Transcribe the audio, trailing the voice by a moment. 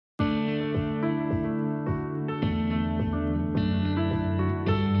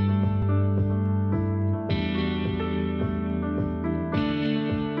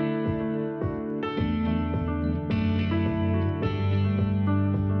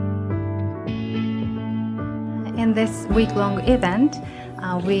In this week-long event,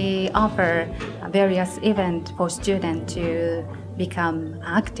 we offer various events for students to become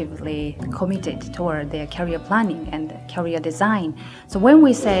actively committed toward their career planning and career design. So when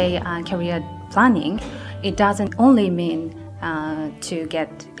we say career planning, it doesn't only mean to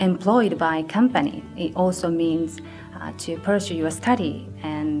get employed by a company. It also means to pursue your study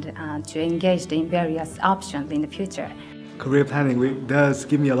and to engage in various options in the future. Career planning week does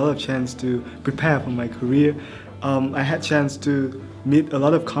give me a lot of chance to prepare for my career. I had chance to meet a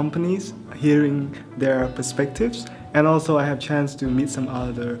lot of companies, hearing their perspectives, and also I have chance to meet some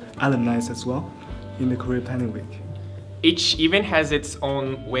other alumni as well in the career planning week. Each event has its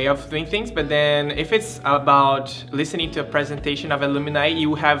own way of doing things, but then if it's about listening to a presentation of alumni,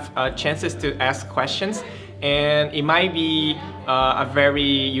 you have chances to ask questions, and it might be a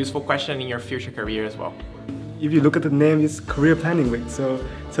very useful question in your future career as well. If you look at the name, it's Career Planning Week. So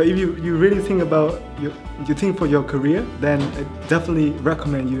if you really think about you think for your career, then I definitely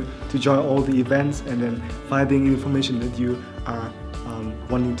recommend you to join all the events and then finding information that you are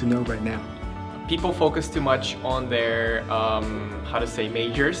wanting to know right now. People focus too much on their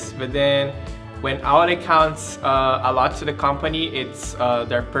majors, but then when audit counts a lot to the company, it's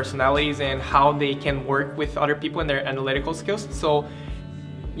their personalities and how they can work with other people and their analytical skills. So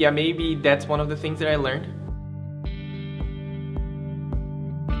yeah, maybe that's one of the things that I learned.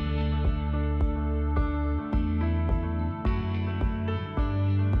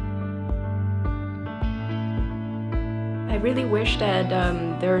 I really wish that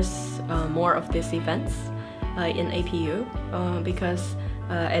there's more of these events in APU because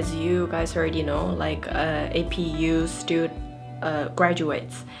as you guys already know, like APU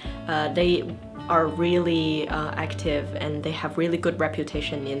graduates, they are really active and they have really good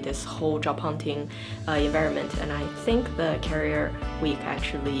reputation in this whole job hunting environment, and I think the Career Week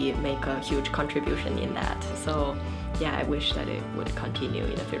actually make a huge contribution in that. So yeah, I wish that it would continue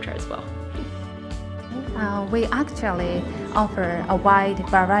in the future as well. We actually offer a wide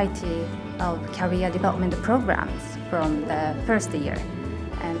variety of career development programs from the first year.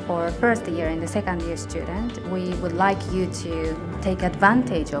 And for first year and the second year student, we would like you to take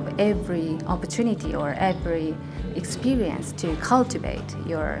advantage of every opportunity or every experience to cultivate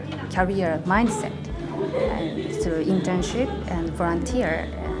your career mindset and through internship and volunteer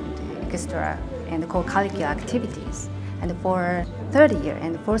and extra and co-curricular activities. And for third year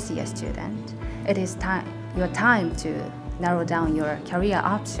and fourth year student, it is your time to narrow down your career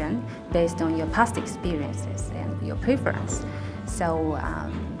option based on your past experiences and your preference. So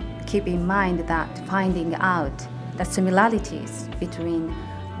keep in mind that finding out the similarities between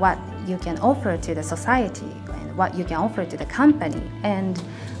what you can offer to the society and what you can offer to the company and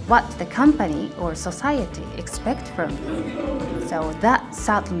what the company or society expect from you. So that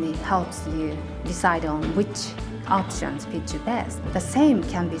certainly helps you decide on which options fit you best. The same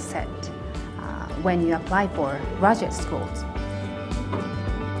can be said when you apply for graduate schools.